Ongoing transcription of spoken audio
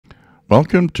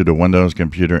Welcome to the Windows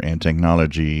Computer and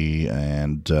Technology.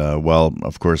 And, well,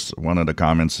 of course, one of the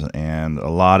comments and a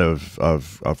lot of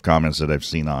comments that I've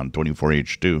seen on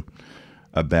 24H2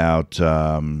 about,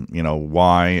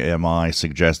 why am I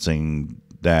suggesting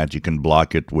that you can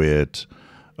block it with,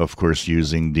 of course,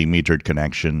 using the metered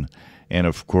connection. And,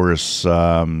 of course,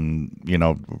 some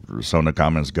of the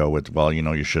comments go with, well,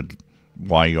 you should,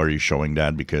 why are you showing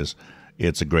that? Because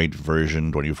it's a great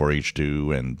version,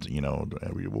 24H2, and,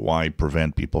 why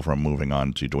prevent people from moving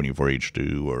on to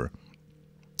 24H2?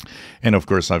 And of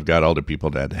course, I've got all the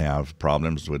people that have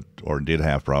problems with, or did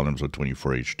have problems with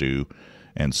 24H2,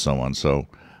 and so on. So,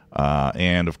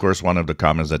 and of course, one of the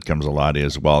comments that comes a lot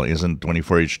is, well, isn't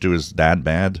 24H2 is that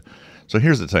bad? So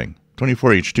here's the thing: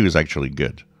 24H2 is actually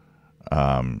good.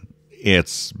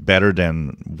 It's better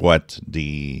than what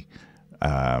the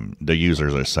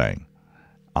users are saying.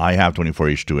 I have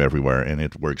 24H2 everywhere, and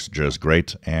it works just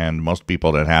great. And most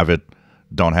people that have it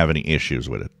don't have any issues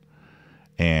with it.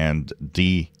 And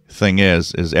the thing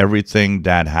is everything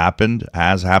that happened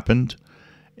has happened.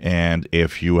 And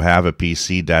if you have a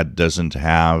PC that doesn't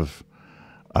have,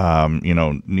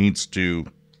 needs to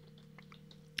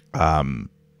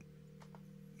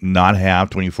not have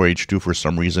 24H2 for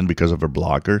some reason because of a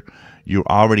blocker, you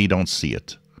already don't see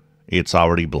it. It's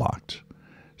already blocked.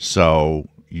 So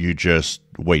you just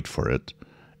wait for it.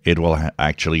 It will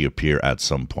actually appear at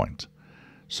some point.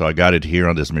 So I got it here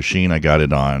on this machine. I got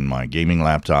it on my gaming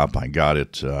laptop. I got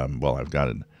it, I've got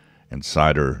it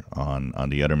Insider on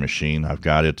the other machine. I've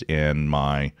got it in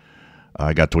my,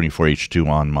 I got 24H2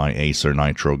 on my Acer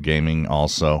Nitro Gaming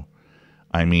also.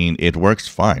 I mean, it works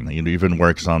fine. It even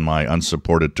works on my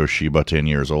unsupported Toshiba, 10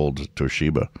 years old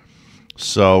Toshiba.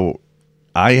 So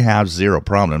I have zero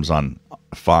problems on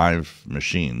 5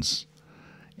 machines.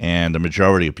 And the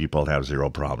majority of people have zero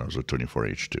problems with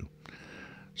 24H2.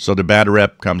 So the bad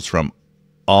rep comes from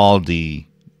all the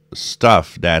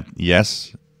stuff that,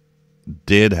 yes,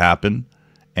 did happen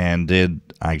and did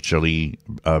actually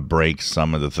break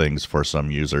some of the things for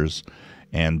some users.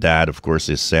 And that, of course,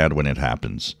 is sad when it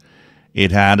happens.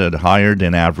 It had a higher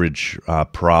than average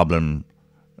problem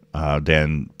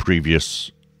than previous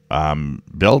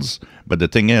builds. But the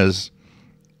thing is,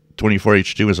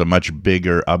 24H2 is a much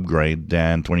bigger upgrade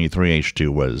than 23H2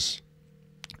 was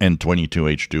and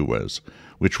 22H2 was,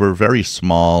 which were very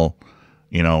small,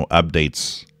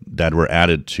 updates that were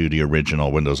added to the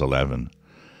original Windows 11.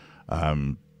 A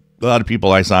lot of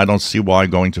people, I don't see why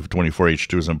going to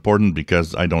 24H2 is important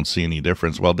because I don't see any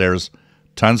difference. Well, there's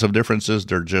tons of differences.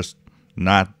 They're just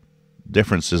not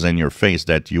differences in your face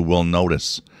that you will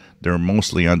notice. They're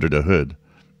mostly under the hood.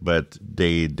 But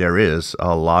there is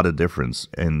a lot of difference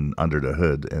under the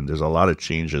hood, and there's a lot of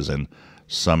changes in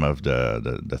some of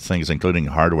the things, including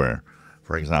hardware.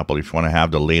 For example, if you want to have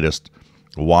the latest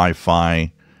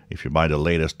Wi-Fi, if you buy the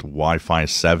latest Wi-Fi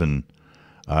 7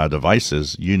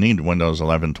 devices, you need Windows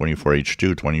 11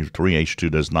 24H2.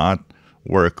 23H2 does not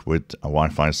work with a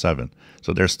Wi-Fi 7.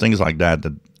 So there's things like that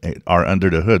are under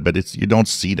the hood, but you don't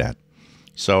see that.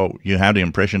 So you have the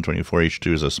impression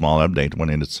 24H2 is a small update when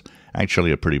it's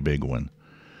actually a pretty big one.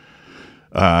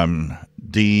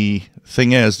 The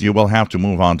thing is, you will have to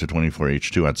move on to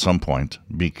 24H2 at some point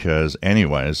because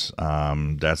anyways,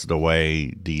 that's the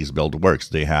way these build works.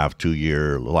 They have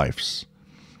 2-year lives.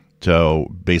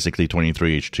 So basically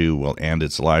 23H2 will end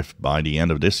its life by the end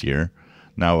of this year.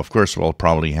 Now, of course, we'll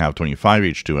probably have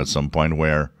 25H2 at some point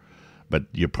but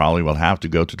you probably will have to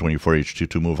go to 24H2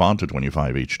 to move on to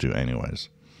 25H2 anyways.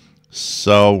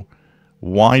 So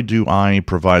why do I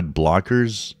provide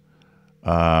blockers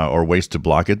or ways to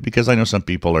block it? Because I know some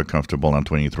people are comfortable on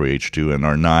 23H2 and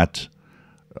are not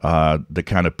the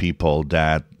kind of people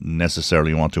that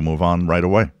necessarily want to move on right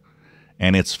away.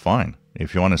 And it's fine.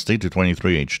 If you want to stay to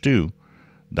 23H2,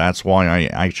 that's why I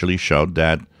actually showed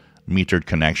that metered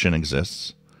connection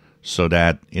exists so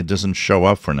that it doesn't show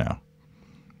up for now.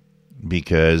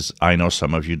 Because I know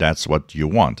some of you, that's what you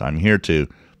want. I'm here to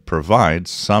provide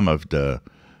some of the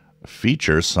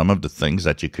features, some of the things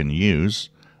that you can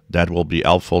use that will be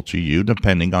helpful to you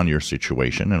depending on your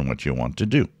situation and what you want to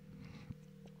do.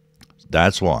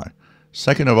 That's why.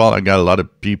 Second of all, I got a lot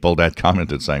of people that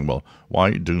commented saying, well,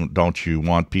 why don't you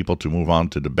want people to move on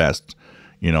to the best,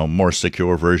 more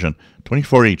secure version?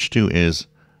 24H2 is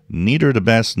neither the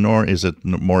best nor is it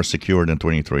more secure than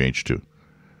 23H2.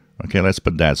 Okay, let's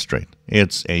put that straight.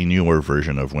 It's a newer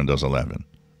version of Windows 11.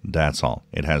 That's all.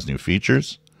 It has new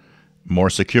features, more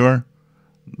secure.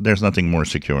 There's nothing more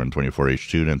secure in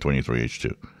 24H2 than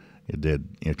 23H2. It did,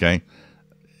 okay?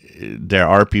 There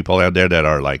are people out there that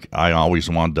are like, I always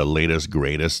want the latest,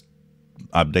 greatest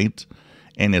update,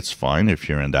 and it's fine if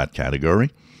you're in that category.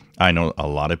 I know a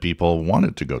lot of people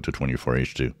wanted to go to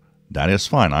 24H2. That is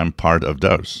fine. I'm part of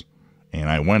those. And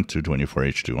I went to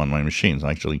 24H2 on my machines.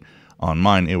 Actually, on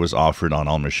mine, it was offered on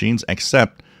all machines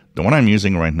except the one I'm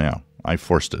using right now. I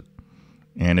forced it,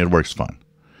 and it works fine.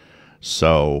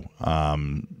 So,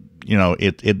 you know,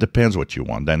 it depends what you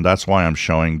want. And that's why I'm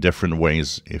showing different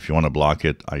ways. If you want to block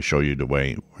it, I show you the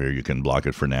way where you can block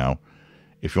it for now.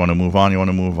 If you want to move on, you want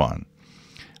to move on.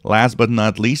 Last but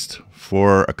not least,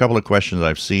 for a couple of questions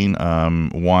I've seen,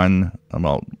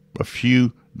 well, a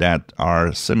few that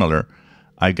are similar.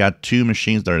 I got two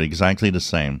machines that are exactly the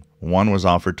same. One was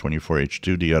offered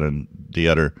 24H2, the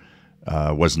other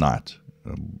was not.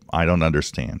 I don't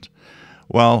understand.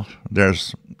 Well,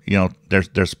 there's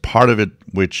part of it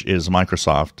which is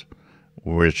Microsoft,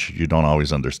 which you don't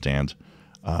always understand,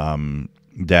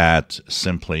 that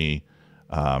simply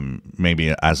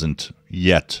maybe hasn't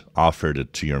yet offered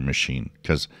it to your machine,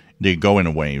 because they go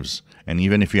in waves. And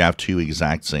even if you have two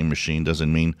exact same machine,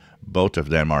 doesn't mean both of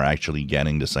them are actually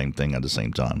getting the same thing at the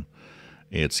same time.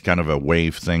 It's kind of a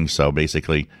wave thing. So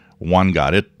basically, one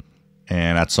got it,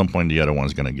 and at some point the other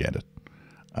one's going to get it.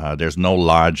 There's no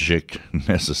logic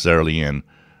necessarily in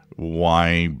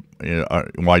why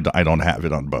I don't have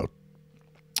it on both.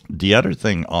 The other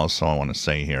thing also I want to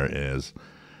say here is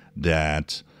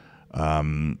that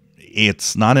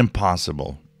it's not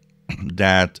impossible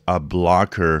that a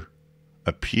blocker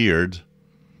appeared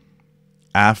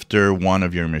after one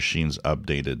of your machines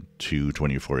updated to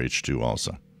 24H2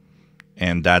 also.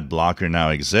 And that blocker now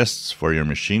exists for your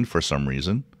machine for some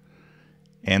reason.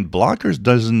 And blockers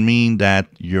doesn't mean that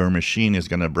your machine is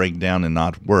going to break down and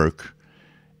not work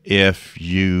if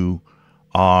you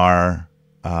are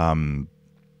using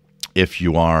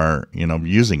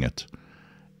it.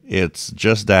 It's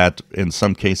just that in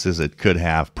some cases it could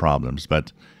have problems,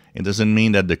 but it doesn't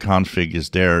mean that the config is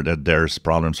there, that there's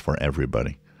problems for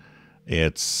everybody.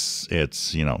 It's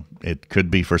it could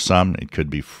be for some, it could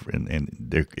be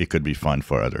it could be fun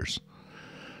for others.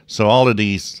 So all of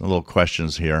these little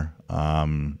questions here,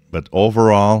 but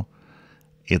overall,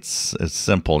 it's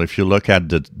simple. If you look at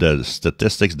the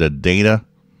statistics, the data,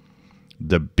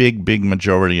 the big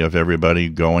majority of everybody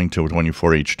going to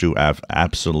 24H2 have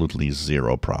absolutely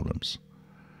zero problems.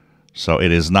 So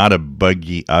it is not a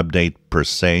buggy update per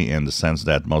se in the sense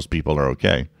that most people are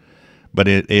okay. But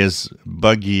it is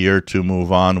buggier to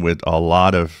move on with a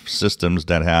lot of systems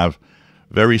that have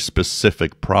very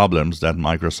specific problems that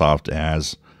Microsoft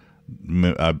has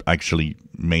actually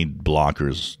made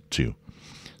blockers to.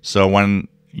 So when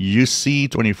you see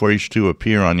 24H2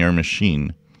 appear on your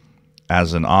machine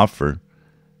as an offer,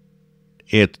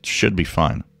 it should be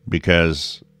fine,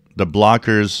 because the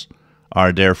blockers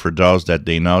are there for those that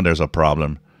they know there's a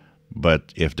problem.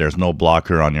 But if there's no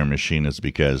blocker on your machine, it's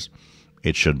because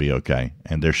it should be okay,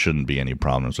 and there shouldn't be any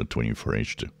problems with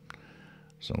 24H2.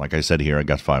 So like I said here, I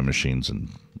got 5 machines, and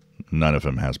none of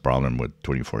them has problem with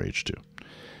 24H2.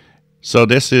 So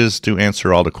this is to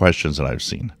answer all the questions that I've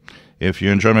seen. If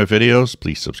you enjoy my videos,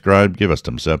 please subscribe, give us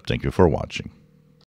thumbs up. Thank you for watching.